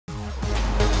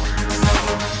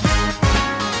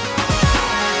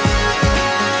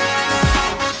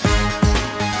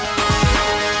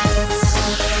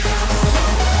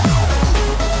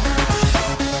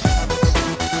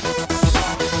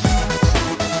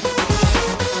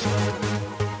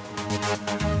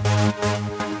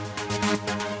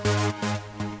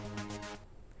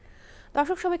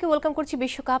দর্শক সবাইকে ওয়েলকাম করছি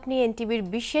বিশ্বকাপ নিয়ে এনটিভির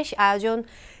বিশেষ আয়োজন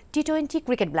টি20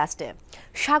 ক্রিকেট ব্লাস্টে।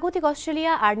 স্বাগতিক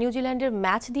অস্ট্রেলিয়া আর নিউজিল্যান্ডের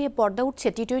ম্যাচ দিয়ে পর্দা উঠছে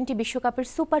টি20 বিশ্বকাপের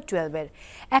সুপার 12-এর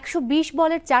 120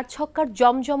 বলের 4 ছক্কার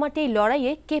জমজমাটে এই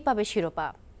লড়াইয়ে কে পাবে শিরোপা।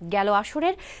 গেল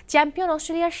আসরের চ্যাম্পিয়ন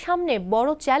অস্ট্রেলিয়ার সামনে বড়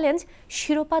চ্যালেঞ্জ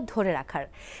শিরোপা ধরে রাখার।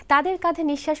 তাদের কাঁধে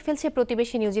নিঃশ্বাস ফেলছে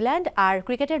প্রতিবেশী নিউজিল্যান্ড আর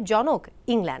ক্রিকেটের জনক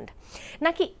ইংল্যান্ড।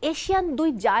 নাকি এশিয়ান দুই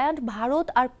জায়ান্ট ভারত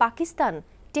আর পাকিস্তান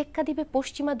টেক্কা দিবে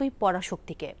পশ্চিমা দুই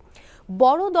পরাশক্তিকে।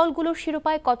 বড় দলগুলোর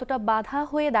শিরোপায় কতটা বাধা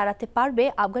হয়ে দাঁড়াতে পারবে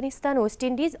আফগানিস্তান, ওয়েস্ট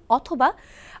ইন্ডিজ অথবা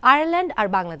আয়ারল্যান্ড আর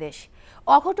বাংলাদেশ।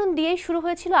 অঘটন দিয়েই শুরু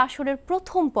হয়েছিল আসরের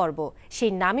প্রথম পর্ব।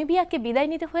 সেই নামিবিয়াকে বিদায়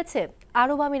নিতে হয়েছে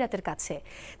আরব আমিরাতের কাছে।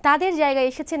 তাদের জায়গায়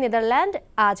এসেছে নেদারল্যান্ড।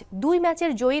 আজ 2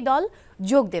 ম্যাচের জয়ী দল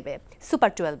যোগ দেবে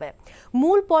সুপার 12-এ।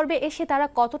 মূল পর্বে এসে তারা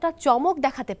কতটা চমক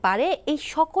দেখাতে পারে, এই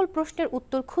সকল প্রশ্নের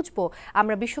উত্তর খুঁজব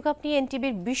আমরা বিশ্বকাপ নিয়ে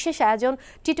এনটিভির বিশেষ আয়োজন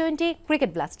টি20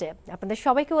 ক্রিকেট ব্লাস্টে। আপনাদের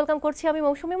সবাইকে ওয়েলকাম করছি আমি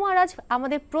মৌসুমী। আর আজ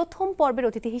আমাদের প্রথম পর্বের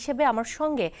অতিথি হিসেবে আমার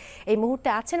সঙ্গে এই মুহূর্তে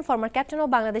আছেন former captain of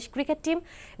Bangladesh cricket team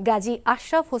Gazi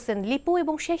Ashraf Hossain Lipu,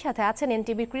 এবং সেই সাথে আছেন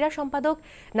এনটিভির ক্রীড়া সম্পাদক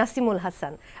নাসিমুল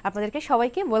হাসান। আপনাদেরকে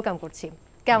সবাইকে ওয়েলকাম করছি।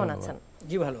 কেমন আছেন?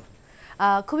 জি ভালো,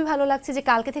 খুবই ভালো লাগছে যে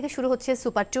কালকে থেকে শুরু হচ্ছে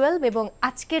সুপার 12 এবং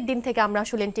আজকের দিন থেকে আমরা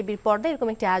আসলে এনটিভির পর্দায় এরকম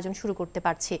একটি আয়োজন শুরু করতে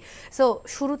পারছি। সো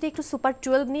শুরুতে একটু সুপার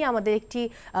 12 নিয়ে আমাদের একটি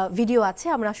ভিডিও আছে,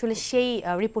 আমরা আসলে সেই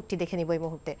রিপোর্টটি দেখে নিব এই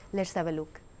মুহূর্তে। Let's have a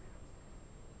look.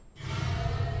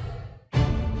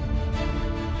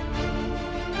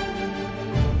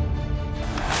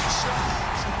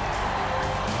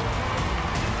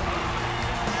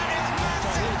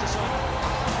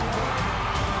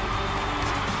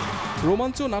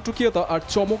 রোমাঞ্চ, নাটকীয়তা আর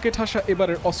চমকে ঠাসা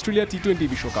এবারের অস্ট্রেলিয়া টি20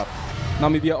 বিশ্বকাপ।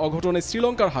 নামিবিয়া অঘটনে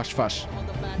শ্রীলঙ্কার হাঁসফাঁস।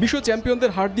 বিশ্ব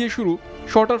চ্যাম্পিয়নদের হার দিয়ে শুরু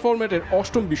শর্টার ফরম্যাটের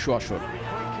 8ম বিশ্ব আসর।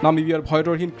 নামিবিয়ার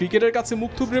ভয়ডরহীন ক্রিকেটের কাছে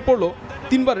মুখ থুবড়ে পড়ল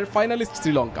 3বারের ফাইনালিস্ট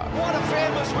শ্রীলঙ্কা।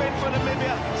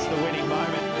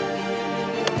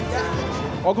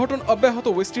 অঘটন অব্যাহত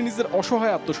ওয়েস্ট ইন্ডিজের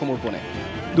অসহায় আত্মসমর্পণে।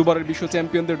 2বারের বিশ্ব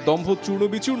চ্যাম্পিয়নদের দম্ভ চূর্ণ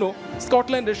বিচূর্ণ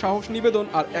স্কটল্যান্ডের সাহস নিবেদন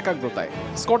আর একাগ্রতায়।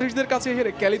 স্কটিশদের কাছে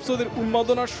হেরে ক্যালিপসোদের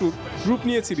উন্মাদনার সুর রূপ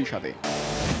নিয়েছে বিষাদে।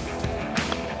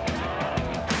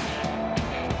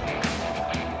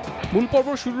 মূল পর্ব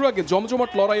শুরুর আগে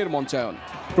জমজমাট লড়াইয়ের মঞ্চায়ন।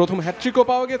 প্রথম হ্যাট্রিকও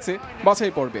পাওয়া গেছে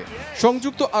বাছাই পর্বে।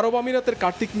 সংযুক্ত আরব আমিরাতের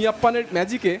কার্তিক মিয়াপ্পানের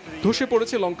ম্যাজিকে ধসে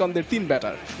পড়েছে লঙ্কানদের 3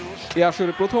 ব্যাটার। এ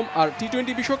আসরে প্রথম আর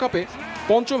টি20 বিশ্বকাপে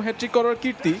 5ম হ্যাট্রিক করার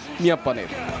কীর্তি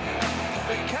মিয়াপ্পানের।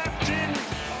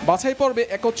 বাছাই পর্বে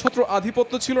একচ্ছত্র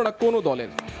আধিপত্য ছিল না কোনো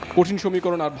দলের। কঠিন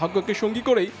সমীকরণ আর ভাগ্যকে সঙ্গী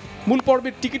করেই মূল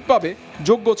পর্বের টিকিট পাবে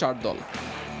যোগ্য 4 দল।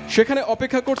 সেখানে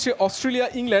অপেক্ষা করছে অস্ট্রেলিয়া,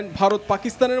 ইংল্যান্ড, ভারত,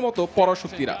 পাকিস্তানের মতো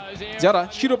পরাশক্তিরা, যারা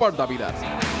শিরোপার দাবিদার।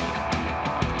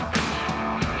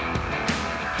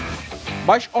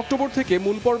 22 অক্টোবর থেকে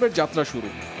মূল পর্বের যাত্রা শুরু।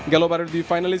 গেলবারের 2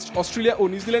 ফাইনালিস্ট অস্ট্রেলিয়া ও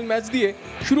নিউজিল্যান্ড ম্যাচ দিয়ে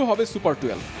শুরু হবে সুপার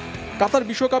 12। কাতার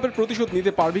বিশ্বকাপের প্রতিশোধ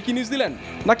নিতে পারবে কি নিউজিল্যান্ড,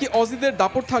 নাকি অজিদের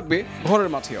দাপট থাকবে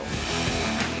ঘরের মাঠেও?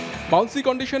 বাউন্সি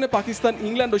কন্ডিশনে পাকিস্তান,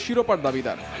 ইংল্যান্ড ও শিরোপার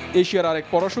দাবিদার। এশিয়ার আরেক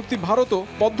পরাশক্তি ভারতও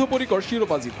বদ্ধপরিকর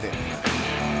শিরোপা জিততে।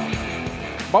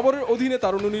 বাবরের অধীনে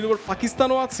তারুণ্য নির্ভর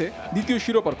পাকিস্তানও আছে দ্বিতীয়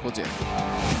শিরোপার খোঁজে।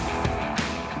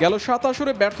 গেল 7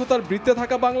 আসরে ব্যর্থতার বৃত্তে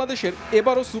থাকা বাংলাদেশের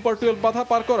এবারও সুপার 12 বাধা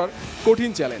পার করার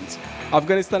কঠিন চ্যালেঞ্জ।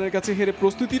 আফগানিস্তানের কাছে হেরে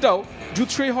প্রস্তুতিটাও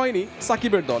জুৎসই হয়নি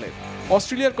সাকিবের দলের।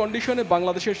 অস্ট্রেলিয়ার কন্ডিশনে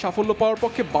বাংলাদেশের সাফল্য পাওয়ার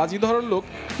পক্ষে বাজি ধরার লোক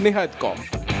নেহায়েত কম।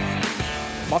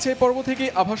 বাছাই পর্ব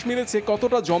থেকেই আভাস মিলেছে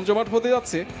কতটা জমজমাট হতে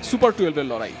যাচ্ছে সুপার 12-এর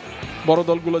লড়াই। বড়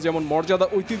দলগুলো যেমন মর্যাদা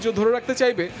ঐতিহ্য ধরে রাখতে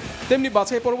চাইবে, তেমনি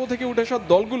বাছাই পর্ব থেকে উঠে আসা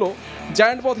দলগুলো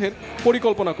জায়ান্ট পথের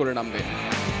পরিকল্পনা করে নামবে।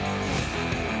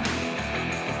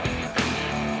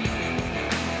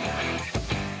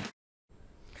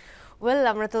 ওয়েল,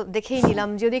 আমরা তো দেখেই নিলাম।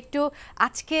 যদি একটু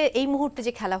আজকে এই মুহূর্তে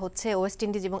যে খেলা হচ্ছে ওয়েস্ট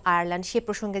ইন্ডিজ এবং আয়ারল্যান্ড, সে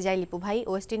প্রসঙ্গে যাই লিপু ভাই।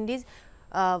 ওয়েস্ট ইন্ডিজ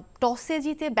টসে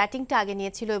জিতে ব্যাটিংটা আগে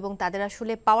নিয়েছিল এবং তাদের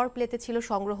আসলে পাওয়ার প্লেতে ছিল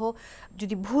সংগ্রহ,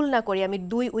 যদি ভুল না করি আমি,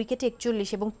 2 উইকেটে 41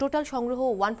 এবং টোটাল সংগ্রহ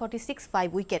 146, 5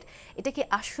 উইকেট। এটা কি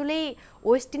আসলেই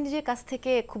ওয়েস্ট ইন্ডিজের কাছ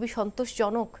থেকে খুবই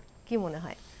সন্তোষজনক? কি মনে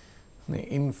হয়?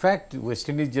 ইনফ্যাক্ট ওয়েস্ট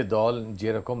ইন্ডিজ যে দল,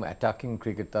 যেরকম অ্যাটাকিং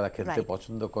ক্রিকেট তারা খেলতে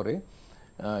পছন্দ করে,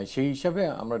 সেই হিসাবে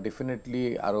আমরা ডেফিনেটলি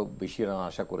আরও বেশি রান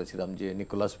আশা করেছিলাম। যে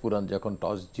নিকোলাস পুরান যখন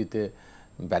টস জিতে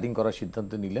ব্যাটিং করার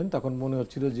সিদ্ধান্ত নিলেন, তখন মনে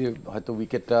হচ্ছিল যে হয়তো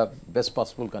উইকেটটা বেস্ট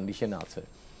পসিবল কন্ডিশনে আছে।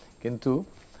 কিন্তু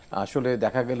আসলে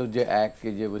দেখা গেল যে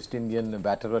যে ওয়েস্ট ইন্ডিয়ান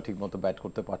ব্যাটাররা ঠিকমতো ব্যাট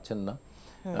করতে পারছেন না।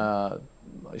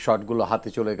 শটগুলো হাতে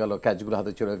চলে গেল, ক্যাচগুলো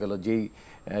হাতে চলে গেল। যেই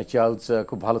চার্লস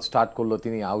খুব ভালো স্টার্ট করলো,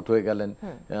 তিনি আউট হয়ে গেলেন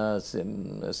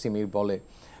সিমির বলে।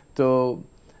 তো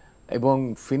এবং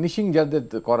ফিনিশিং যাদের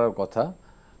করার কথা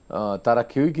তারা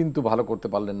কেউই কিন্তু ভালো করতে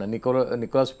পারলেন না।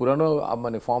 নিকোলাস পুরানো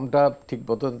মানে ফর্মটা ঠিক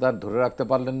মতো তার ধরে রাখতে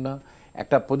পারলেন না,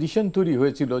 একটা পজিশন তৈরি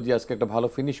হয়েছিল যে আজকে একটা ভালো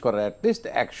ফিনিশ করার, অ্যাটলিস্ট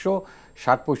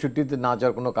 160-65-তে না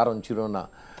যাওয়ার কোনো কারণ ছিল না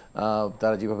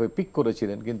তারা যেভাবে পিক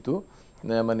করেছিলেন, কিন্তু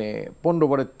মানে 15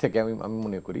 ওভারের থেকে আমি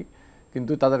মনে করি,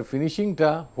 কিন্তু তাদের ফিনিশিংটা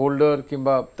হোল্ডার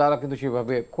কিংবা তারা কিন্তু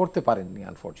সেভাবে করতে পারেননি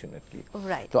আনফরচুনেটলি।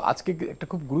 তো আজকে একটা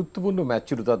খুব গুরুত্বপূর্ণ ম্যাচ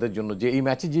ছিল তাদের জন্য, যে এই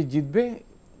ম্যাচে যে জিতবে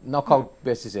নকআউট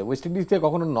বেসিসে, ওয়েস্ট ইন্ডিজকে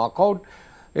কখনো নকআউট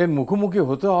এর মুখোমুখি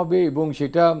হতে হবে এবং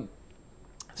সেটা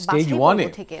স্টেজ 1-এ।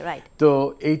 তো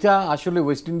এইটা আসলে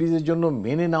ওয়েস্ট ইন্ডিজের জন্য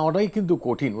মেনে নেওয়াটাই কিন্তু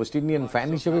কঠিন। ওয়েস্ট ইন্ডিয়ান ফ্যান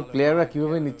হিসেবে প্লেয়াররা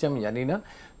কীভাবে নিচ্ছে আমি জানি না,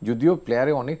 যদিও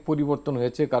প্লেয়ারে অনেক পরিবর্তন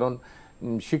হয়েছে, কারণ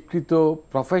স্বীকৃত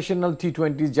প্রফেশনাল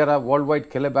টি-20 যারা ওয়ার্ল্ড ওয়াইড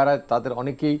খেলে বেড়ায় তাদের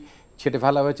অনেকেই ছেটে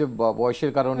ফেলা হয়েছে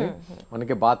বয়সের কারণে,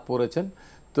 অনেকে বাদ পড়েছেন।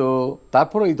 তো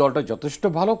তারপরে এই দলটা যথেষ্ট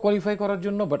ভালো কোয়ালিফাই করার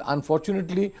জন্য, বাট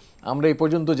আনফর্চুনেটলি আমরা এই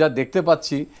পর্যন্ত যা দেখতে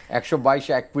পাচ্ছি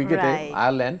 122 উইকেটে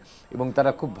আয়ারল্যান্ড, এবং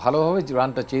তারা খুব ভালোভাবে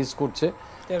রানটা চেজ করছে।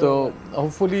 তো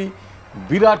হোপফুলি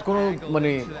বিরাট কোনো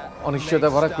মানে অনিশ্চয়তা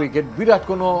ভরা ক্রিকেট, বিরাট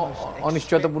কোনো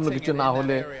অনিশ্চয়তাপূর্ণ কিছু না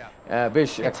হলে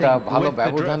বেশ একটা ভালো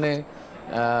ব্যবধানে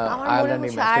আয়ারল্যান্ড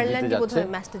এই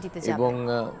ম্যাচটা জিতে যাচ্ছে। এবং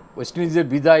ওয়েস্ট ইন্ডিজের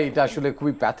বিদায় এটা আসলে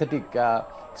খুবই প্যাথেটিক,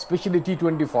 স্পেশালি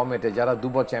টি-20 ফর্মেটে যারা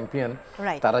দুবার চ্যাম্পিয়ন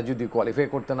তারা যদি কোয়ালিফাই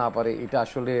করতে না পারে, এটা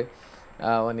আসলে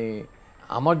মানে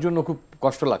আমার জন্য খুব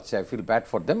কষ্ট লাগছে। I feel bad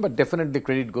for them, but definitely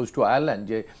credit goes to Ireland,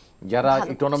 যে যারা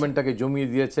এই টুর্নামেন্টটাকে জমিয়ে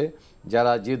দিয়েছে,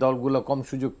 যারা যে দলগুলো কম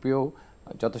সুযোগ পেয়েও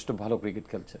যথেষ্ট ভালো ক্রিকেট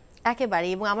খেলছে একেবারে।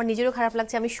 এবং আমার নিজেরও খারাপ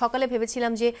লাগছে, আমি সকালে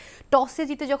ভেবেছিলাম যে টসে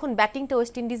জিতে যখন ব্যাটিংটা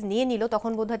ওয়েস্ট ইন্ডিজ নিয়ে নিল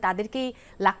তখন বোধহয় তাদেরকেই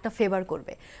লাকটা ফেভার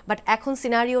করবে, বাট এখন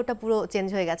সিনারিওটা পুরো চেঞ্জ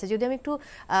হয়ে গেছে। যদি আমি একটু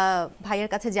ভাইয়ের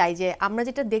কাছে যাই, যে আমরা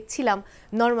যেটা দেখছিলাম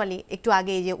নর্মালি একটু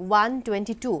আগে, যে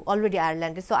 122 অলরেডি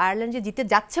আয়ারল্যান্ডে, সো আয়ারল্যান্ড যে জিতে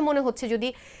যাচ্ছে মনে হচ্ছে যদি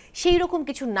সেই রকম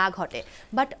কিছু না ঘটে।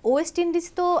 বাট ওয়েস্ট ইন্ডিজ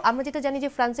তো আমরা যেটা জানি যে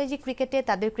ফ্রাঞ্চাইজি ক্রিকেটে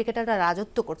তাদের ক্রিকেটাররা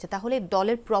রাজত্ব করছে, তাহলে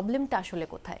দলের প্রবলেমটা আসলে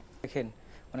কোথায়? দেখেন,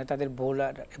 মানে তাদের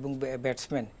বোলার এবং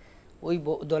ব্যাটসম্যান, ওই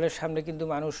দলের সামনে কিন্তু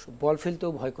মানুষ বল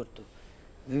ফেলতেও ভয় করত।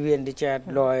 Vivian Richard,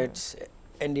 Lloyds,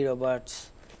 Andy Roberts,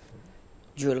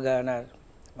 Jewel Garner,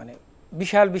 মানে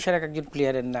বিশাল বিশাল একজন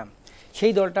প্লেয়ারের নাম।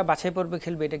 সেই দলটা বাছাই পর্বে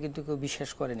খেলবে এটা কিন্তু কেউ বিশ্বাস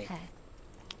করেনি।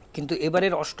 কিন্তু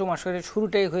এবারের অষ্টম আসরের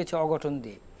শুরুটাই হয়েছে অঘটন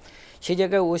দিয়ে। সেই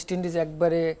জায়গায় ওয়েস্ট ইন্ডিজ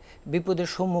একবারে বিপদের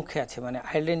সম্মুখে আছে। মানে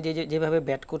আয়ারল্যান্ড যেভাবে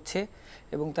ব্যাট করছে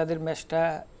এবং তাদের ম্যাচটা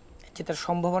জেতার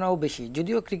সম্ভাবনাও বেশি,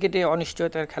 যদিও ক্রিকেটে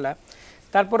অনিশ্চয়তার খেলা,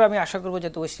 তারপর আমি আশা করবো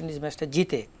যাতে ওয়েস্ট ইন্ডিজ ম্যাচটা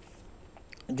জিতে।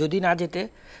 যদি না জেতে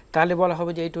তাহলে বলা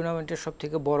হবে যে এই টুর্নামেন্টের সব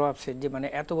থেকে বড় আপসেট, যে মানে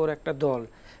এত বড় একটা দল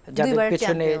যাদের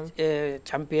পেছনে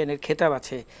চ্যাম্পিয়নের খেতাব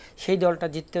আছে, সেই দলটা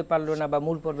জিততে পারলো না বা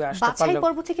মূল পর্বে আসতে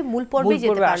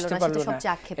পারলো না,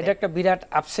 এটা একটা বিরাট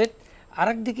আপসেট।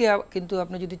 আরেকদিকে কিন্তু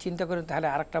আপনি যদি চিন্তা করেন তাহলে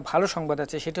আরেকটা ভালো সংবাদ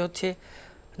আছে, সেটা হচ্ছে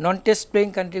নন টেস্ট প্লেইং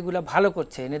কান্ট্রিগুলো ভালো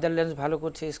করছে। নেদারল্যান্ডস ভালো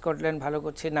করছে, স্কটল্যান্ড ভালো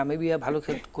করছে, নামিবিয়া ভালো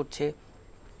করছে।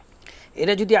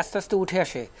 এরা যদি আস্তে আস্তে উঠে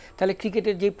আসে তাহলে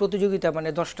ক্রিকেটের যে প্রতিযোগিতা, মানে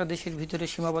 10টা দেশের ভিতরে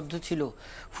সীমাবদ্ধ ছিল,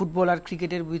 ফুটবল আর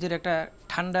ক্রিকেটের ভিতরে একটা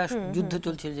ঠান্ডা যুদ্ধ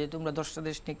চলছিল যে তোমরা 10টা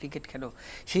দেশ নিয়ে ক্রিকেট খেলো,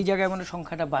 সেই জায়গায় মানে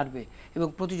সংখ্যাটা বাড়বে এবং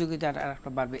প্রতিযোগিতা আর একটা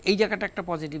বাড়বে। এই জায়গাটা একটা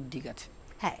পজিটিভ দিক আছে।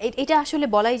 হ্যাঁ, এটা আসলে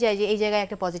বলাই যায় যে এই জায়গায়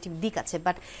একটা পজিটিভ দিক আছে।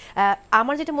 বাট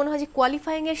আমার যেটা মনে হয় যে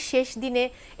কোয়ালিফাইং এর শেষ দিনে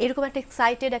এরকম একটা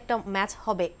এক্সাইটেড একটা ম্যাচ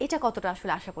হবে, এটা কতটা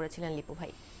আসলে আশা করেছিলেন লিপু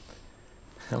ভাই?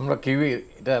 আমরা কেউই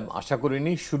এটা আশা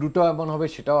করিনি, শুরুটাও এমন হবে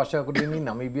সেটাও আশা করিনি।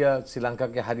 নামিবিয়া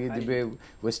শ্রীলঙ্কাকে হারিয়ে দিবে,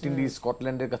 ওয়েস্ট ইন্ডিজ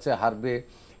স্কটল্যান্ডের কাছে হারবে,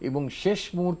 এবং শেষ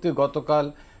মুহূর্তে গতকাল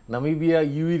নামিবিয়া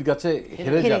ইউইর কাছে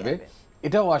হেরে যাবে,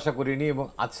 এটাও আশা করিনি। এবং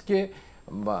আজকে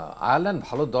আয়ারল্যান্ড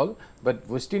ভালো দল, বাট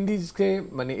ওয়েস্ট ইন্ডিজকে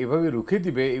মানে এভাবে রুখে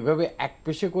দিবে, এভাবে এক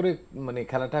পেশে করে মানে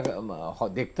খেলাটা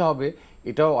দেখতে হবে,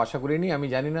 এটাও আশা করিনি। আমি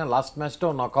জানি না লাস্ট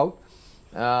ম্যাচটাও নকআউট,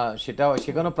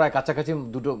 সেখানেও প্রায় কাছাকাছি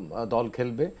দুটো দল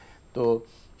খেলবে, তো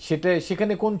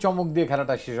সেখানে কোন চমক দিয়ে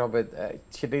খেলাটা শেষ হবে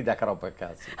সেটাই দেখার অপেক্ষা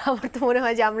আছে। আমার তো মনে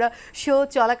হয় যে আমরা শো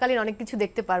চলাকালীন অনেক কিছু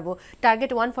দেখতে পারবো।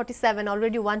 টার্গেট 147,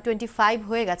 অলরেডি 125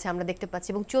 হয়ে গেছে আমরা দেখতে পাচ্ছি,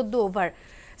 এবং 14 ওভার।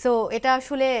 সো এটা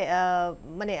আসলে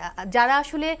মানে যারা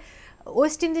আসলে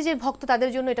ওয়েস্ট ইন্ডিজের ভক্ত তাদের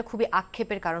জন্য এটা খুবই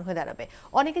আক্ষেপের কারণ হয়ে দাঁড়াবে।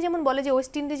 অনেকে যেমন বলে যে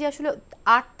ওয়েস্ট ইন্ডিজে আসলে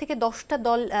 8 থেকে 10টা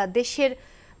দল দেশের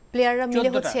প্লেয়াররা মিলে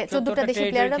হচ্ছে, 14টা দেশের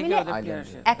প্লেয়াররা মিলে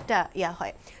একটা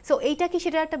হয়। সো এইটা কি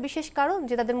সেটা একটা বিশেষ কারণ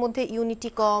যে তাদের মধ্যে ইউনিটি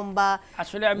কম, বা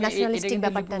আসলে আমি ন্যাশনালিস্টিক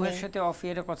ব্যাপারটা নিয়ে সাথে অফ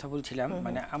ইয়ারে কথা বলছিলাম।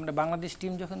 মানে আমরা বাংলাদেশ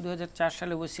টিম যখন 2004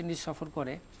 সালে ওয়েস্ট ইন্ডিজ সফর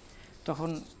করে, তখন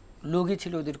লোগি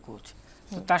ছিল ওদের কোচ।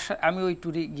 তো তার সাথে আমি ওই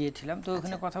ট্যুরে গিয়েছিলাম, তো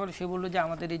ওখানে কথা বলে সে বললো যে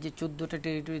আমাদের এই যে 14টা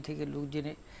টেরিটরি থেকে লোক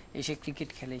জেনে এসে ক্রিকেট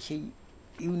খেলে, সেই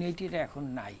ইউনিটিটা এখন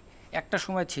নাই। একটা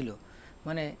সময় ছিল,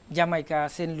 মানে Jamaica,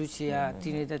 Saint Lucia,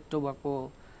 Trinidad tobacco,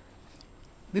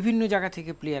 বিভিন্ন জায়গা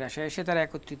থেকে প্লেয়ার এসে তারা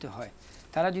একত্রিত হয়।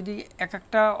 তারা যদি এক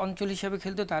একটা অঞ্চল হিসাবে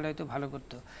খেলতো তাহলে হয়তো ভালো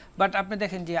করতো। বাট আপনি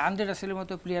দেখেন যে আন্দ্রে রাসেলের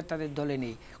মতো প্লেয়ার তাদের দলে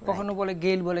নেই, কখনো বলে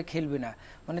গেইল বলে খেলবে না,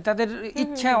 মানে তাদের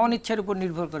ইচ্ছা অনিচ্ছার উপর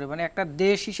নির্ভর করে। মানে একটা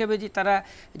দেশ হিসেবে যে তারা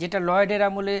যেটা লয়েডের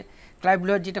আমলে ক্লাইভ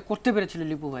লয়েড যেটা করতে পেরেছিল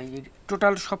লিপু ভাই,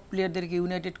 টোটাল সব প্লেয়ারদেরকে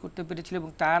ইউনাইটেড করতে পেরেছিল এবং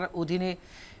তার অধীনে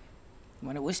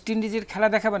মানে ওয়েস্ট ইন্ডিজের খেলা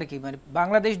দেখা মানে কি, মানে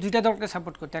বাংলাদেশ দুইটা দলকে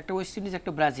সাপোর্ট করতে, একটা ওয়েস্ট ইন্ডিজ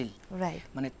একটা ব্রাজিল,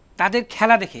 মানে তাদের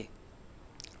খেলা দেখে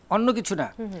অন্য কিছু না।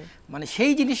 মানে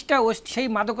সেই জিনিসটা সেই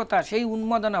মাদকতা সেই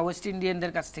উন্মাদনা ওয়েস্ট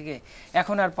ইন্ডিয়ানদের কাছ থেকে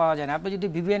এখন আর পাওয়া যায় না। আপনি যদি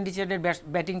ভিভিয়ান রিচার্ডের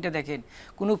ব্যাটিংটা দেখেন,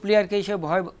 কোনো প্লেয়ারকে হিসেবে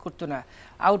ভয় করতো না,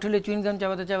 আউট হলে চুইংগাম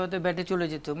চাবাতে চাবাতে ব্যাটে চলে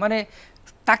যেত, মানে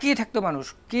তাকিয়ে থাকতো মানুষ,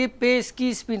 কে পেস কি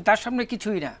স্পিন তার সামনে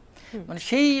কিছুই না। মানে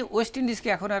সেই ওয়েস্ট ইন্ডিজকে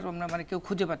এখন আর আমরা মানে কেউ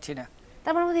খুঁজে পাচ্ছি না।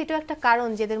 তার মধ্যে এটা একটা কারণ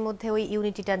যেদের মধ্যে ওই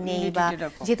ইউনিটিটা নেই, বা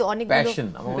যেহেতু অনেক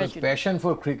প্যাশন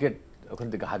ফর ক্রিকেট ওখান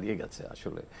থেকে হারিয়ে গেছে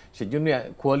আসলে, সেই জন্য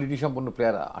কোয়ালিটি সম্পন্ন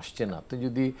প্লেয়ার আসছে না। আপনি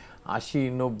যদি 80,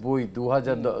 90,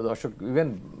 2000 দশক ইভেন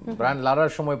ব্রায়ান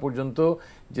লারার সময় পর্যন্ত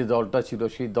যে দলটা ছিল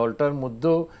সেই দলটার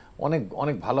মধ্যেও অনেক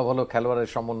অনেক ভালো ভালো খেলোয়াড়ের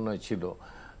সমন্বয় ছিল।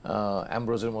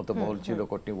 অ্যামব্রোজের মতো বল ছিল,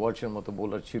 কটনি ওয়ালশের মতো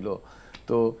বোলার ছিল,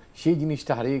 তো সেই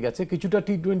জিনিসটা হারিয়ে গেছে। কিছুটা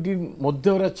টি-20-র মধ্যে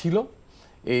ওরা ছিল,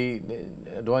 এই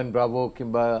ডোয়েন ব্রাভো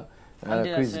কিংবা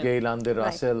ক্রিস গেইল, আন্দ্রে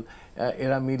রাসেল,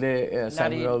 এরা মিলে,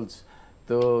 স্যামুয়েলস,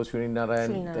 তো সুনীল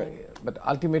নারায়ণ, বাট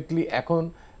আলটিমেটলি এখন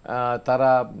তারা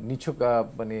নিছক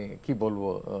মানে কি বলবো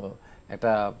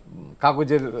একটা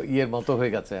কাগজের ইয়ের মতো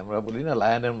হয়ে গেছে, আমরা বলি না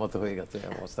লায়নের মতো হয়ে গেছে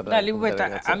অবস্থাটা।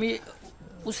 আমি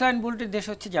উসাইন বোল্টের দেশ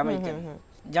হচ্ছে জামাইকান,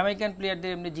 জামাইকান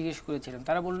প্লেয়ারদের এমনি জিজ্ঞেস করেছিলাম,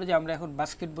 তারা বললো যে আমরা এখন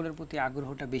বাস্কেটবলের প্রতি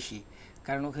আগ্রহটা বেশি,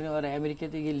 কারণ ওখানে ওরা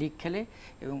আমেরিকাতে গিয়ে লিগ খেলে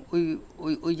এবং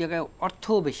ওই জায়গায়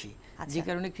অর্থও বেশি, যে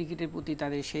কারণে ক্রিকেটের প্রতি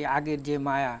তাদের সেই আগের যে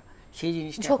মায়া সেই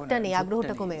জিনিসটা ঝোঁকটা নেই,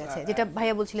 আগ্রহটা কমে গেছে। যেটা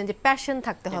ভাইয়া বলছিলেন যে প্যাশন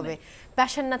থাকতে হবে,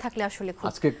 প্যাশন না থাকলে আসলে খুব।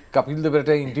 আজকে কপিল দেবের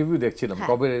একটা ইন্টারভিউ দেখছিলাম,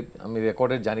 কবে আমি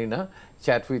রেকর্ডের জানি না,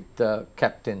 চ্যাট উইথ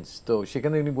ক্যাপ্টেন্স, তো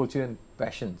সেখানে উনি বলছিলেন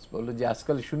প্যাশনস, বললো যে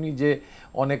আজকাল শুনি যে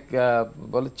অনেক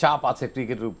বলে চাপ আছে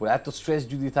ক্রিকেটের উপর, এত স্ট্রেস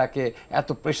যদি থাকে, এত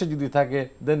প্রেশার যদি থাকে,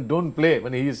 দেন ডোন্ট প্লে,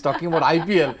 মানে he is talking about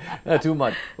IPL too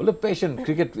much, বললো পেশেন্ট,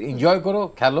 ক্রিকেট এনজয় করো,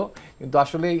 খেলো, কিন্তু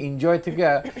আসলে এনজয় থেকে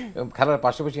খেলার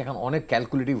পাশাপাশি এখন অনেক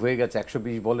ক্যালকুলেটিভ হয়ে গেছে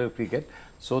 120 বলের ক্রিকেট,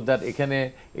 সো দ্যাট এখানে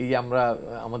এই আমরা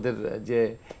আমাদের যে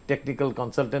টেকনিক্যাল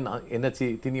কনসালটেন্ট এনেছি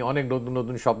তিনি অনেক নতুন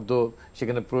নতুন শব্দ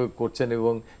সেখানে প্রয়োগ করছেন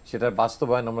এবং সেটার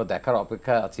বাস্তবায়ন আমরা দেখার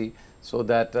অপেক্ষায় আছি, সো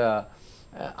দ্যাট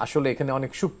আসলে এখানে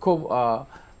অনেক সূক্ষ্ম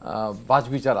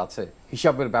বাছবিচার আছে,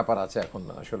 হিসাবের ব্যাপার আছে এখন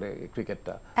আসলে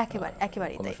ক্রিকেটটা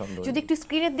একেবারে তাই। যদি একটু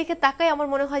স্ক্রিনের দিকে তাকাই, আমার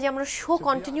মনে হয় যে আমরা শো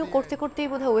কন্টিনিউ করতে করতেই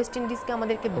বোধহয় ওয়েস্ট ইন্ডিজকে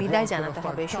আমাদেরকে বিদায় জানাতে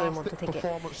হবে শো এর মধ্যে থেকে,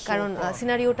 কারণ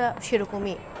সিনারিওটা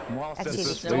সেরকমই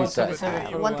actually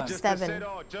 157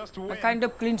 kind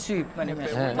of clean sweep, মানে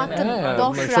মাত্র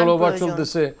 10 16 ওভার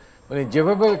চলতেছে, মানে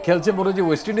যেভাবে খেলছে মনে হচ্ছে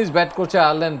ওয়েস্ট ইন্ডিজ ব্যাট করছে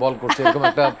আয়ারল্যান্ড বল করছে, এরকম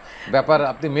একটা ব্যাপার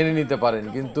আপনি মেনে নিতে পারেন,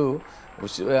 কিন্তু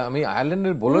আমি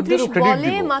আয়ারল্যান্ডের বোলারদেরও ক্রেডিট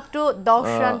দিব, মাত্র 10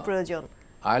 রান প্রয়োজন,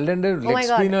 আয়ারল্যান্ডের লেগ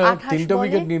স্পিনার 3টা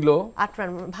উইকেট নিল, 8 রান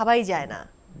ভাবাই যায় না।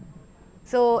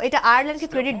 সো এটা আয়ারল্যান্ডকে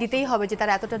ক্রেডিট দিতেই হবে যে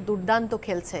তারা এতটা দুর্দান্ত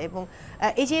খেলছে, এবং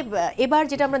এই যে এবার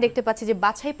যেটা আমরা দেখতে পাচ্ছি যে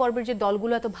বাছাই পর্বের যে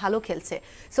দলগুলো এত ভালো খেলছে,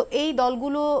 সো এই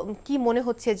দলগুলো কি মনে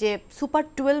হচ্ছে যে সুপার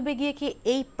 12-এ গিয়ে কি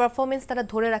এই পারফরমেন্স তারা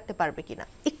ধরে রাখতে পারবে কিনা,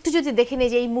 একটু যদি দেখে নেই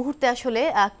যে এই মুহূর্তে আসলে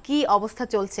কি অবস্থা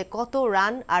চলছে, কত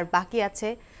রান আর বাকি আছে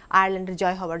আয়ারল্যান্ডের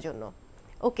জয় হওয়ার জন্য।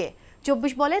 ওকে,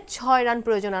 24 বলে 6 রান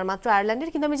প্রয়োজন আর মাত্র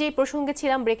আয়ারল্যান্ডের, কিন্তু আমি যেই প্রসঙ্গে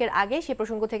ছিলাম ব্রেকের আগে, সেই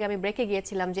প্রসঙ্গ থেকে আমি ব্রেকে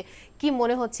গিয়েছিলাম যে কি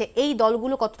মনে হচ্ছে এই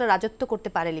দলগুলো কতটা রাজত্ব করতে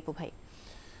পারে লিপু ভাই?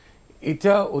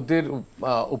 এটা ওদের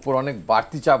উপর অনেক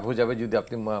বাড়তি চাপ হয়ে যাবে যদি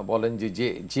আপনি বলেন যে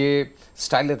যে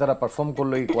স্টাইলে তারা পারফর্ম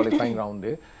করলো এই কোয়ালিফাইং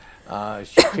রাউন্ডে,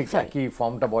 ঠিক একই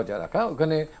ফর্মটা বজায় রাখা,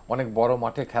 ওখানে অনেক বড়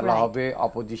মাঠে খেলা হবে,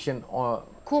 অপোজিশন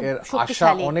এর আশা,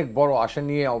 অনেক বড় আশা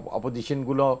নিয়ে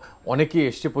অপোজিশনগুলো অনেকেই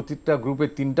এসছে, প্রত্যেকটা গ্রুপে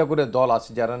 3টা করে দল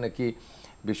আছে যারা নাকি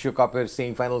বিশ্বকাপের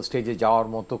সেমিফাইনাল স্টেজে যাওয়ার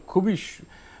মতো খুবই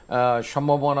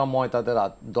সম্ভাবনাময় তাদের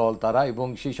দল তারা, এবং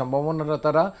সেই সম্ভাবনাটা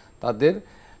তারা তাদের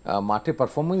মাঠে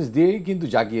পারফরমেন্স দিয়েই কিন্তু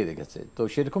জাগিয়ে রেখেছে, তো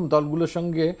সেরকম দলগুলোর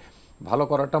সঙ্গে ভালো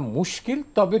করাটা মুশকিল,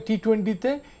 তবে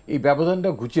টি-20-তে এই ব্যবধানটা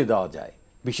ঘুচিয়ে দেওয়া যায়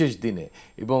বিশেষ দিনে,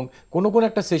 এবং কোনো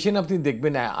একটা সেশন আপনি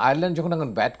দেখবেন আয়ারল্যান্ড যখন এখন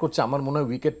ব্যাট করছে আমার মনে হয়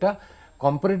উইকেটটা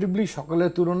কম্পারেটিভলি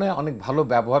সকলের তুলনায় অনেক ভালো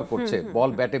ব্যবহার করছে, বল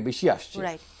ব্যাটে বেশি আসছে,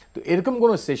 তো এরকম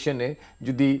কোনো সেশনে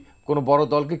যদি কোনো বড়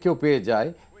দলকে কেউ পেয়ে যায়,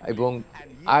 এবং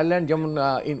আয়ারল্যান্ড যেমন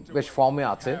বেশ ফর্মে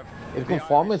আছে, এরকম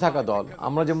ফর্মে থাকা দল,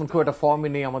 আমরা যেমন খুব একটা ফর্মে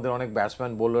নেই, আমাদের অনেক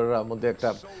ব্যাটসম্যান বোলাররা মধ্যে একটা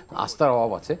আস্থার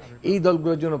অভাব আছে, এই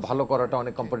দলগুলোর জন্য ভালো করাটা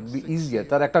অনেক কম্পারেটিভলি ইজিয়ার।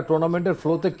 তারা একটা টুর্নামেন্টের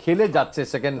ফ্লোতে খেলে যাচ্ছে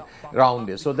সেকেন্ড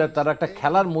রাউন্ডে, সো দ্যাট তারা একটা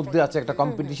খেলার মধ্যে আছে, একটা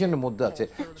কম্পিটিশনের মধ্যে আছে,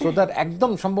 সো দ্যাট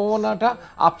একদম সম্ভাবনাটা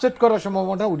আপসেট করার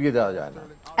সম্ভাবনাটা উড়িয়ে দেওয়া যায় না।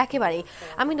 একেবারেই।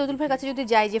 আমি নজরুল ভাইয়ের কাছে যদি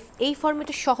যাই, যে এই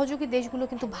ফরম্যাটের সহযোগী দেশগুলো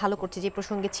কিন্তু ভালো করছে, যে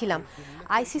প্রসঙ্গে ছিলাম,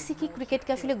 আইসিসি কি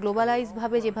ক্রিকেটকে আসলে গ্লোবালাইজ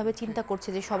ভাবে যেভাবে চিন্তা করছে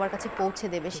যে সবার কাছে পৌঁছে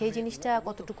দেবে, সেই জিনিসটা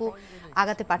কতটুকু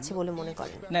আগাতে পারছে বলে মনে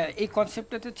করেন? না, এই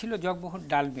কনসেপ্টটাতে ছিল জগমোহন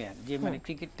ডালমিয়ান, যে মানে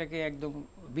ক্রিকেটটাকে একদম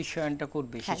বিশ্বায়নটা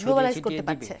করবে, গ্লোবালাইজ করতে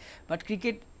পারছে। বাট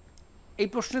ক্রিকেট, এই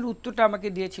প্রশ্নের উত্তরটা আমাকে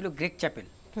দিয়েছিল গ্রেগ চ্যাপেল,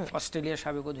 অস্ট্রেলিয়ার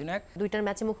সাবেক অধিনায়ক। দুইটার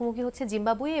ম্যাচে মুখোমুখি হচ্ছে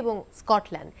জিম্বাবুয়ে এবং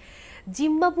স্কটল্যান্ড।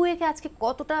 জিম্বাবুয়েকে আজকে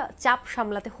কতটা চাপ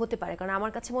সামলাতে হতে পারে? কারণ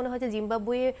আমার কাছে মনে হয় যে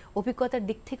জিম্বাবুয়ে অভিজ্ঞতার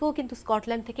দিক থেকেও কিন্তু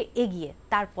স্কটল্যান্ড থেকে এগিয়ে,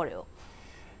 তারপরেও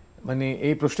মানে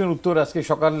এই প্রশ্নের উত্তর আজকে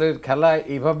সকালের খেলায়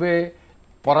এইভাবে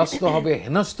পরাস্ত হবে,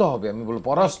 হেনস্ত হবে, আমি বলবো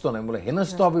পরাস্ত নয়, বলে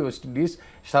হেনস্ত হবে ওয়েস্ট ইন্ডিজ,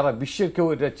 সারা বিশ্বের কেউ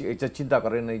এটা চিন্তা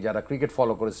করেন এই যারা ক্রিকেট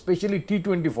ফলো করে, স্পেশালি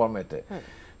টি-20 ফরম্যাটে।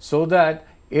 সো দ্যাট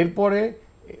এরপরে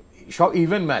সব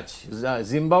ইভেন ম্যাচ,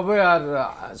 জিম্বাবুয়ে আর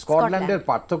স্কটল্যান্ডের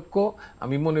পার্থক্য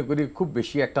আমি মনে করি খুব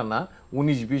বেশি একটা না,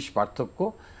 19-20 পার্থক্য।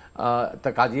 তা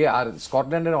কাজে আর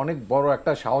স্কটল্যান্ডের অনেক বড়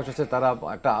একটা সাহস আছে, তারা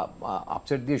একটা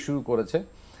আপসেট দিয়ে শুরু করেছে,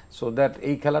 সো দ্যাট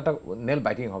এই খেলাটা নেল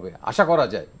ব্যাটিং হবে আশা করা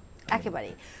যায়।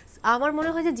 একেবারেই। আমার মনে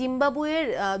হয় যে জিম্বাবুয়ের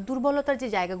দুর্বলতার যে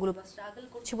জায়গাগুলো স্ট্রাগল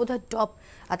করছে বোধহয়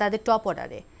তাদের টপ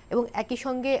অর্ডারে, এবং একই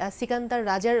সঙ্গে সিকান্দার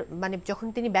রাজার মানে যখন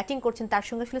তিনি ব্যাটিং করছেন তার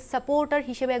সঙ্গে আসলে সাপোর্টার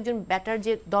হিসেবে একজন ব্যাটার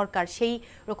যে দরকার, সেই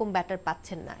রকম ব্যাটার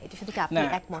পাচ্ছেন না। এটা শুধু কি আপনি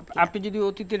একমত? আপনি যদি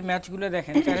অতীতের ম্যাচগুলো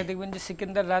দেখেন তাহলে দেখবেন যে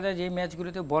সিকান্দার রাজা যে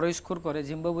ম্যাচগুলোতে বড় স্কোর করে,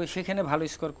 জিম্বাবুয়ে সেখানে ভালো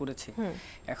স্কোর করেছে।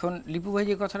 এখন লিপু ভাই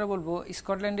যে কথাটা বলবো,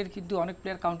 স্কটল্যান্ডের কিন্তু অনেক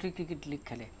প্লেয়ার কাউন্ট্রি ক্রিকেট লিগ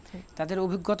খেলে, তাদের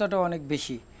অভিজ্ঞতাটাও অনেক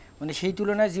বেশি, মানে সেই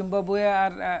তুলনায় জিম্বাবুয়ে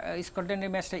আর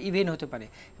স্কটল্যান্ডের ম্যাচটা ইভেন হতে পারে।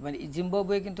 মানে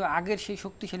জিম্বাবুয়ে কিন্তু আগের সেই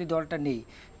শক্তিশালী দলটা নেই,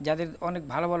 যাদের অনেক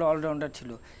ভালো ভালো অলরাউন্ডার ছিল,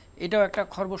 এটাও একটা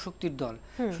খর্বশক্তির দল,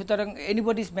 সুতরাং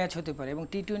এনিবডিজ ম্যাচ হতে পারে। এবং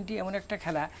টি-20 এমন একটা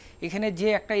খেলা, এখানে যে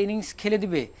একটা ইনিংস খেলে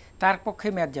দিবে তার পক্ষে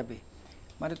ম্যাচ যাবে,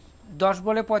 মানে 10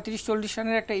 বলে 35-40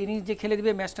 রানের একটা ইনিংস যে খেলে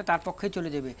দিবে ম্যাচটা তার পক্ষেই চলে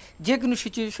যাবে, যে কোনো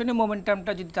সিচুয়েশনে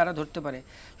মোমেন্টামটা যদি তারা ধরতে পারে।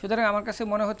 সুতরাং আমার কাছে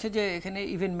মনে হচ্ছে যে এখানে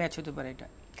ইভেন ম্যাচ হতে পারে।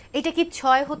 এটা কি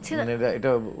 6 হচ্ছে না? মানে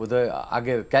এটা বোধহয়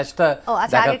আগের ক্যাচটা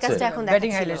দেখাচ্ছে, এখন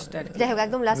ব্যাটিং হাইলাইটস, যাই হোক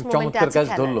একদম লাস্ট মোমেন্টে আছে ক্যাচ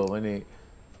ধরলো। মানে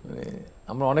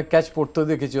আমরা অনেক ক্যাচ পড়তে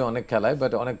দেখেছি অনেক খেলায়,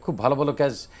 বাট অনেক খুব ভালো ভালো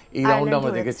ক্যাচ এই রাউন্ডে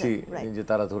আমরা দেখেছি যে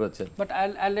তারা ধরেছেন। But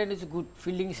Ireland is good,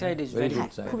 fielding side is very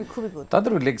good, খুবই গুড।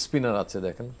 তাদেরও লেগ স্পিনার আছে,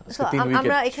 দেখেন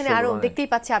আমরা এখানে আরো দেখতেই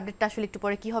পাচ্ছি আপডেটটা আসলে একটু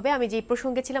পরে কি হবে। আমি যে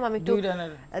প্রসঙ্গে ছিলাম, আমি একটু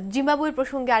জিম্বাবুয়ের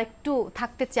প্রসঙ্গে আরেকটু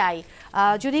থাকতে চাই।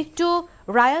 যদি একটু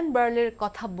রায়ান বার্লের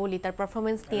কথা বলি, তার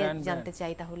পারফরম্যান্স নিয়ে জানতে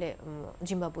চাই, তাহলে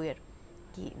জিম্বাবুয়ের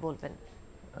কি বলবেন?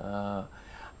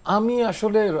 আমি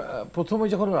আসলে প্রথমে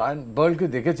যখন রায়ান বার্লকে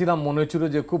দেখেছিলাম মনে হচ্ছিল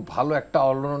যে খুব ভালো একটা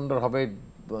অলরাউন্ডার হবে,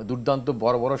 দুর্দান্ত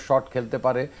বড় বড় শট খেলতে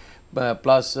পারে,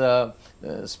 প্লাস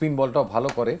স্পিন বলটাও ভালো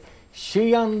করে। সেই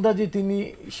আন্দাজে তিনি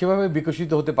সেভাবে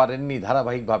বিকশিত হতে পারেননি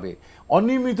ধারাবাহিকভাবে,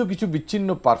 অনিয়মিত কিছু বিচ্ছিন্ন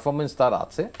পারফরমেন্স তার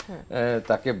আছে,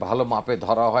 তাকে ভালো মাপে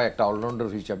ধরা হয় একটা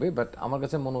অলরাউন্ডার হিসাবে। বাট আমার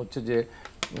কাছে মনে হচ্ছে যে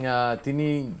তিনি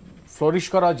ফ্লোরিশ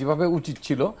করা যেভাবে উচিত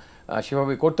ছিল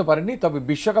সেভাবে করতে পারেনি। তবে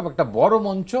বিশ্বকাপ একটা বড়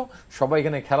মঞ্চ, সবাই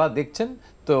এখানে খেলা দেখছেন,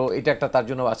 তো এটা একটা তার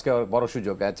জন্য আজকে বড়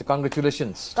সুযোগ আছে।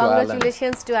 Congratulations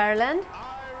to Ireland.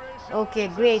 Okay,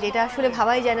 great. এটা আসলে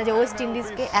ভাবাই যায় না যে ওয়েস্ট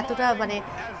ইন্ডিজকে এতটা মানে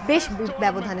বেশ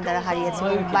ব্যবধানে তারা হারিয়েছে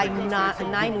বাই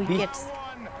 9 উইকেটস,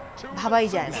 ভাবাই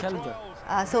যায় না।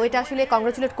 সো এটা আসলে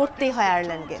কংগ্রাচুলেট করতেই হয়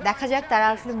আয়ারল্যান্ডকে। দেখা যাক তারা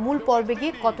আসলে মূল পর্বে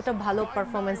গিয়ে কতটা ভালো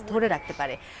পারফরমেন্স ধরে রাখতে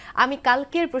পারে। আমি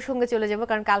কালকের প্রসঙ্গে চলে যাব,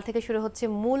 কারণ কাল থেকে শুরু হচ্ছে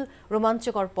মূল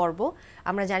রোমাঞ্চকর পর্ব।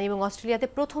 আমরা জানি এবং অস্ট্রেলিয়াতে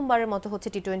প্রথমবারের মতো হচ্ছে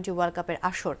টি-20 ওয়ার্ল্ড কাপের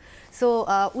আসর। সো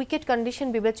উইকেট কন্ডিশন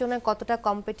বিবেচনায় কতটা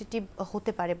কম্পিটিটিভ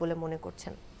হতে পারে বলে মনে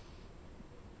করছেন?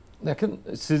 দেখেন,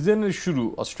 সিজনের শুরু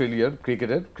অস্ট্রেলিয়ার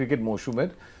ক্রিকেট মৌসুমের,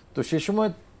 তো সে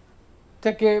সময়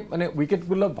থেকে মানে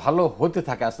উইকেটগুলো ভালো হতে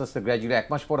থাকে আস্তে আস্তে, গ্র্যাজুয়ালি 1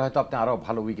 মাস পরে হয়তো আপনি আরও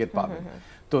ভালো উইকেট পাবেন।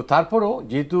 তো তারপরও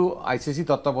যেহেতু আইসিসি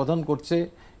তত্ত্বাবধান করছে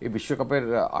এই বিশ্বকাপের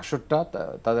আসরটা,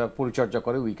 তাদের পরিচর্যা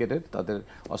করে উইকেটের, তাদের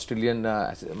অস্ট্রেলিয়ান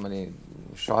মানে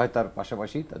সহায়তার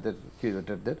পাশাপাশি তাদের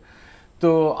ক্রিকেটারদের। তো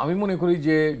আমি মনে করি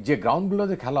যে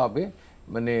গ্রাউন্ডগুলোতে খেলা হবে,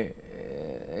 মানে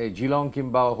এই জিলং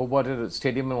কিংবা হোবার্টের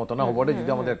স্টেডিয়ামের মতো না, হোবার্টে যদি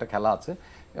আমাদের একটা খেলা আছে,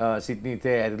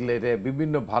 সিডনিতে, অ্যাডিলেডে,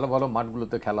 বিভিন্ন ভালো ভালো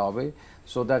মাঠগুলোতে খেলা হবে,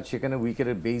 সো দ্যাট সেখানে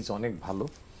উইকেটের বেস অনেক ভালো,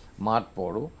 মাঠ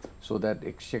বড়, সো দ্যাট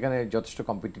সেখানে যথেষ্ট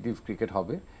কম্পিটিটিভ ক্রিকেট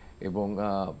হবে এবং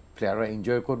প্লেয়াররা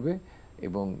এনজয় করবে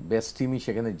এবং বেস্ট টিমই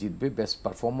সেখানে জিতবে, বেস্ট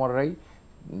পারফর্মাররাই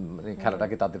মানে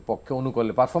খেলাটাকে তাদের পক্ষে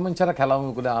অনুকূলে, পারফরমেন্স ছাড়া খেলা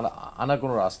অনুকূলে আনার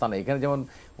কোনো রাস্তা নেই। এখানে যেমন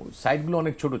সাইডগুলো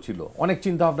অনেক ছোট ছিল, অনেক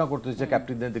চিন্তা ভাবনা করতে হচ্ছে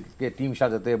ক্যাপ্টেনদেরকে টিম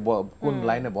সাজাতে, কোন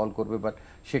লাইনে বল করবে, বাট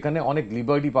সেখানে অনেক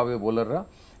লিবার্টি পাবে বোলাররা,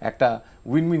 একটা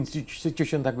উইন উইন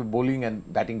সিচুয়েশন থাকবে বোলিং অ্যান্ড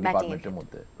ব্যাটিং ডিপার্টমেন্টের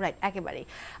মধ্যে। রাইট, একেবারেই।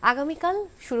 আগামীকাল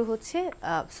শুরু হচ্ছে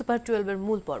সুপার 12 এর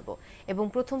মূল পর্ব এবং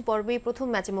প্রথম পর্বে প্রথম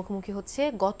ম্যাচে মুখোমুখি হচ্ছে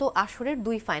গত আসরের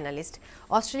 2 ফাইনালিস্ট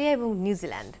অস্ট্রেলিয়া এবং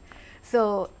নিউজিল্যান্ড। সো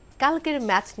কালকের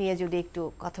ম্যাচ নিয়ে যদি একটু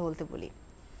কথা বলতে বলি,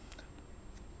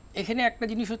 এখানে একটা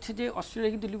জিনিস হচ্ছে যে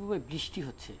অস্ট্রেলিয়া কিন্তু লিভারপুলে বৃষ্টি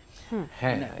হচ্ছে,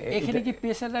 হ্যাঁ, এখানে কি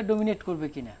পেসাররা ডমিনেট করবে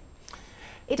কিনা?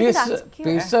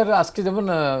 পেসার আজকে যেমন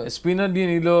স্পিনার দিয়ে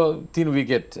নিল 3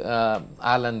 উইকেট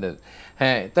আয়ারল্যান্ডের,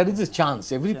 হ্যাঁ, that is a chance,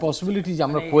 every possibility যে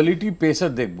আমরা কোয়ালিটি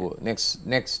পেসার দেখবো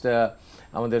নেক্সট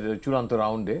আমাদের চূড়ান্ত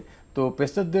রাউন্ডে। তো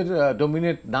পেসারদের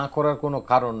ডমিনেট না করার কোনো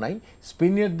কারণ নাই,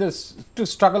 স্পিনারদের একটু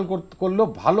স্ট্রাগল করলেও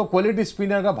ভালো কোয়ালিটি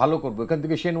স্পিনাররা ভালো করবে। এখান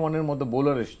থেকে শেন ওয়ানের মতো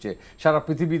বোলার এসছে, সারা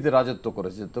পৃথিবীতে রাজত্ব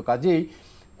করেছে, তো কাজেই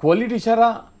কোয়ালিটি ছাড়া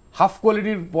হাফ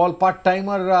কোয়ালিটির বল পার্ট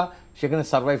টাইমাররা সেখানে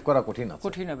সার্ভাইভ করা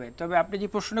কঠিন হবে। তবে আপনি যে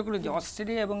প্রশ্ন করলেন যে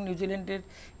অস্ট্রেলিয়া এবং নিউজিল্যান্ডের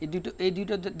এই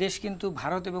দুটো দেশ কিন্তু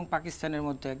ভারত এবং পাকিস্তানের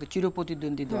মধ্যে একটা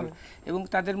চিরপ্রতিদ্বন্দ্বী দল এবং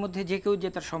তাদের মধ্যে যে কেউ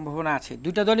জেতার সম্ভাবনা আছে।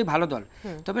 দুইটা দলই ভালো দল,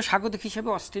 তবে স্বাগতিক হিসেবে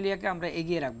অস্ট্রেলিয়াকে আমরা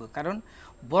এগিয়ে রাখবো, কারণ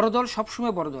বড় দল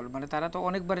সবসময় বড় দল, মানে তারা তো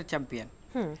অনেকবারের চ্যাম্পিয়ন,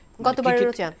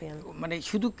 গতবারেরও চ্যাম্পিয়ন, মানে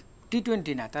শুধু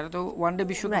টি20 না, তারা তো ওয়ানডে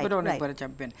বিশ্বকাপের অনেকবারের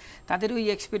চ্যাম্পিয়ন, তাদের ওই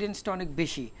এক্সপিরিয়েন্সটা অনেক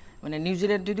বেশি। মানে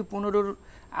নিউজিল্যান্ড যদি 15-র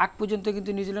আগ পর্যন্ত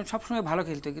কিন্তু নিউজিল্যান্ড সবসময় ভালো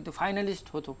খেলতো, কিন্তু ফাইনালিস্ট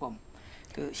হতো কম।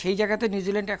 তো সেই জায়গাতে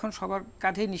নিউজিল্যান্ড এখন সবার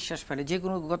কাঁধেই নিঃশ্বাস ফেলে, যে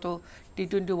কোনো গত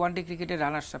টি20 ওয়ানডে ক্রিকেটের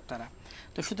রানার্স আপ তারা।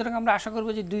 তো সুতরাং আমরা আশা করবো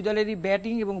যে দুই দলেরই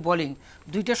ব্যাটিং এবং বোলিং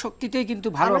দুইটা শক্তিতেই কিন্তু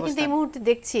ভালো অবস্থা। আমরা কিন্তু এই মুহূর্তে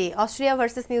দেখছি Australia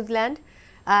versus New Zealand,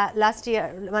 last year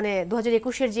মানে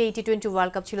 2021-এর যে টি20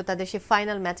 ওয়ার্ল্ড কাপ ছিল তাদের সেই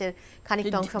ফাইনাল ম্যাচের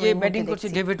খানিকটা অংশ আমরা ব্যাটিং করছে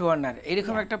ডেভিড ওয়ার্নার।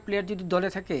 এরকম একটা প্লেয়ার যদি দলে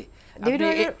থাকে, আপনি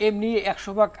এমনি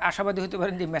 100 ভাগ আশাবাদী হতে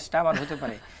পারেন যে ম্যাচটা আমার হতে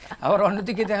পারে। আবার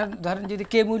অন্যদিকে ধরেন যদি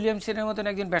কেম উইলিয়ামসনের মতন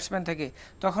একজন ব্যাটসম্যান থাকে,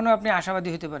 তখনও আপনি আশাবাদী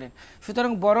হতে পারেন।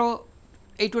 সুতরাং বড়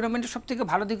এই টুর্নামেন্টের সব থেকে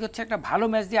ভালো দিক হচ্ছে একটা ভালো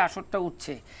ম্যাচ দিয়ে আসরটা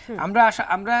উঠছে।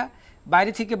 আমরা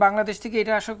বাইরে থেকে, বাংলাদেশ থেকে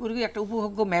এটা আশা করি একটা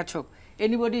উপভোগ্য ম্যাচ হোক,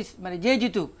 এনিবডি মানে যে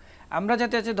জিতুক, আমরা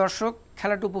যাতে আছে দর্শক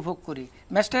খেলাটা উপভোগ করি,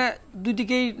 ম্যাচটা দুই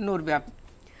দিকেই নড়বে।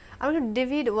 আমরা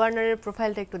ডেভিড ওয়ার্নারের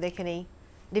প্রোফাইলটা একটু দেখে নেই।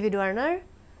 David Warner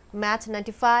match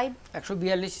 95,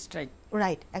 142 strike,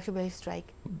 right, 142 strike.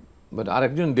 But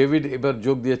আরেকজন ডেভিড এবার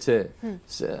যোগ দিয়েছে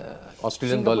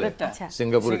অস্ট্রেলিয়ান দলে,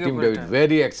 সিঙ্গাপুরের Tim David,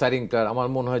 very exciting player. আমার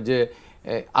মনে হয় যে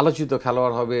আলোচিত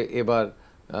খেলোয়াড় হবে এবার,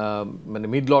 মানে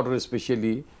মিডল অর্ডার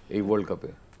স্পেশালি এই ওয়ার্ল্ড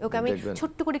কাপে। ওকে, আমি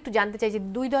ছোট্ট করে একটু জানতে চাই যে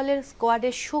দুই দলের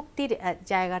স্কোয়াডের শক্তির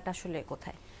জায়গাটা আসলে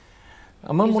কোথায়?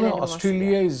 আমার মনে হয়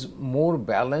Australia is more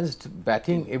balanced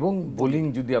batting এবং বোলিং,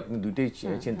 যদি আপনি দুইটাই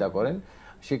চিন্তা করেন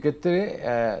সেক্ষেত্রে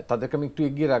তাদেরকে আমি একটু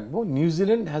এগিয়ে রাখবো।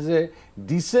 New Zealand has a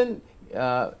dissent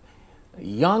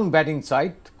young batting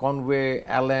side, Conway,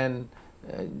 Allen,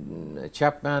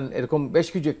 Chapman, এরকম বেশ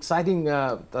কিছু এক্সাইটিং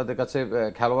তাদের কাছে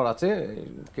খেলোয়াড় আছে,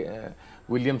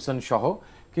 উইলিয়ামসন সহ।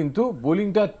 কিন্তু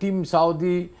বোলিংটা টিম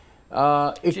সাউদি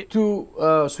একটু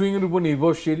সুইংয়ের উপর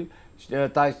নির্ভরশীল,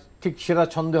 তাই ঠিক সেরা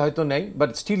ছন্দে হয়তো নেই, but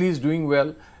still is doing well.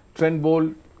 Trent Boult,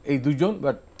 এই দুজন।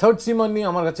 বাট থার্ড সিমান নিয়ে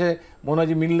আমার কাছে মনে হয়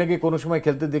যে মিল লেগে কোনো সময়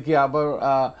খেলতে দেখি। আবার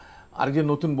আরেকজন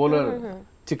নতুন বোলার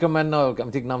চিকাম্যান, না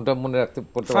আমি ঠিক নামটা মনে রাখতে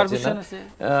পারছি না,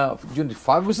 যদি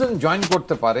ফার্গুসন জয়েন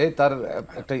করতে পারে, তার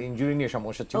একটা ইনজুরি নিয়ে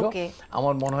সমস্যা ছিল,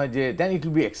 আমার মনে হয় যে দেন ইট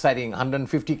উইল বি এক্সাইটিং।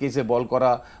 150 কেসে বল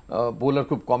করা বোলার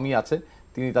খুব কমই আছে,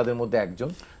 তিনি তাদের মধ্যে একজন।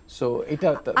 সো এটা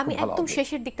আমি একদম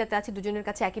শেষের দিকটাতে আছি, দুজনের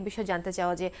কাছে একই বিষয় জানতে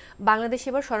চাওয়া যে বাংলাদেশ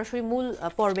এবার সরাসরি মূল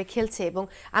পর্বে খেলছে এবং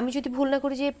আমি যদি ভুল না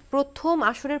করি যে প্রথম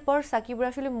আসরের পর সাকিবরা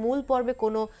আসলে মূল পর্বে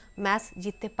কোনো ম্যাচ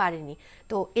জিততে পারেনি।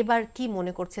 তো এবার কি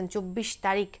মনে করছেন? 24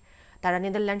 তারিখ তারা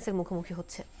নেদারল্যান্ডসের মুখোমুখি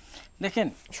হচ্ছে। দেখেন,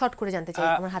 শর্ট করে জানতে চাই,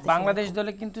 আমার হাতে বাংলাদেশ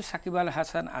দলে কিন্তু সাকিব আল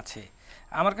হাসান আছে।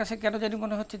 আমার কাছে কেন জানি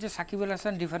মনে হচ্ছে যে সাকিব আল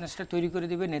হাসান ডিফারেন্সটা তৈরি করে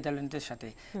দিবে নেদারল্যান্ডসের সাথে।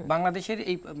 বাংলাদেশের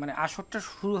এই মানে আসরটা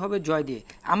শুরু হবে জয় দিয়ে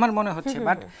আমার মনে হচ্ছে,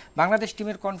 বাট বাংলাদেশ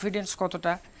টিমের কনফিডেন্স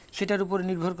কতটা সেটার উপরে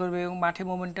নির্ভর করবে এবং মাঠে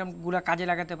মোমেন্টামগুলো কাজে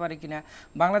লাগাতে পারে কিনা।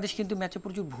 বাংলাদেশ কিন্তু ম্যাচে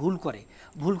প্রচুর ভুল করে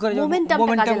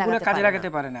মোমেন্টামগুলো কাজে লাগাতে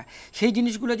পারে না। সেই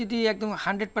জিনিসগুলো যদি একদম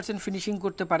 100% ফিনিশিং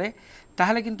করতে পারে,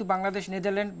 তাহলে কিন্তু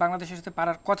নেদারল্যান্ড বাংলাদেশের সাথে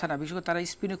পারার কথা না। বিশেষ করে তারা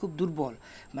স্পিনে খুব দুর্বল,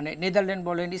 মানে নেদারল্যান্ড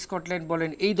বলেন, স্কটল্যান্ড বলেন,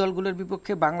 এই দলগুলোর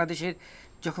বিপক্ষে বাংলাদেশের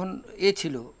যখন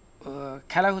ছিল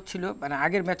খেলা হচ্ছিল, মানে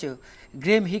আগের ম্যাচেও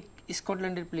গ্রেম হিক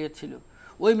স্কটল্যান্ডের প্লেয়ার ছিল,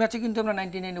 ওই ম্যাচে কিন্তু আমরা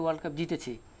 99 ওয়ার্ল্ড কাপ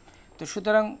জিতেছি। তো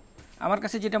সুতরাং আমার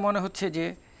কাছে যেটা মনে হচ্ছে যে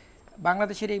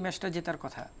বাংলাদেশের এই ম্যাচটা জেতার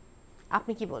কথা।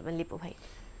 আপনি কি বলবেন লিপু ভাই?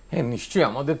 হ্যাঁ, নিশ্চয়ই।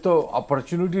 আমাদের তো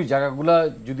অপরচুনিটির জায়গাগুলো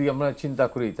যদি আমরা চিন্তা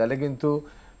করি, তাহলে কিন্তু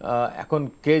এখন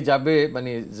কে যাবে,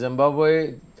 মানে জিম্বাবুয়ে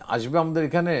আসবে আমাদের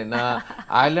এখানে না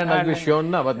আয়ারল্যান্ড আসবে শিওর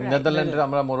না, বা নেদারল্যান্ডের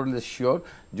আমরা মোরলেস শিওর,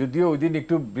 যদিও ওই দিন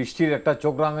একটু বৃষ্টির একটা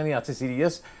চোখ রাঙানি আছে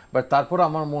সিরিয়াস, বাট তারপর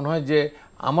আমার মনে হয় যে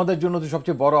আমাদের জন্য তো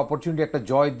সবচেয়ে বড় অপরচুনিটি একটা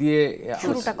জয় দিয়ে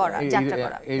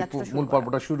এই মূল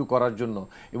পর্বটা শুরু করার জন্য।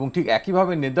 এবং ঠিক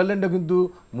একইভাবে নেদারল্যান্ডও কিন্তু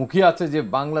মুখিয়ে আছে যে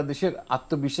বাংলাদেশের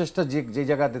আত্মবিশ্বাসটা যে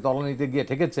জায়গাতে তলানিতে গিয়ে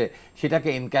ঠেকেছে সেটাকে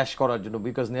এনক্যাশ করার জন্য,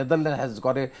 because Netherland has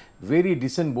got a very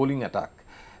dissent bowling attack.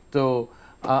 তো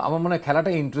আমার মনে হয়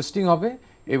খেলাটা ইন্টারেস্টিং হবে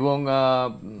এবং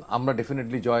আমরা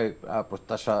ডেফিনেটলি জয়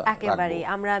প্রত্যাশা একেবারে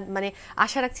আমরা মানে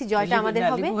আশা রাখছি জয়টা আমাদের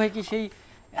হবে।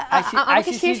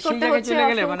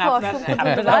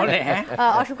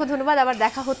 অসংখ্য ধন্যবাদ, আবার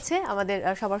দেখা হচ্ছে আমাদের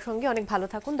সবার সঙ্গে, অনেক ভালো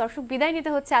থাকুন। দর্শক বিদায় নিতে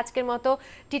হচ্ছে আজকের মতো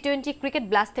টি-20 ক্রিকেট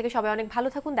ব্লাস্ট থেকে। সবাই অনেক ভালো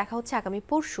থাকুন, দেখা হচ্ছে আগামী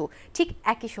পরশু ঠিক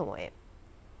একই সময়ে।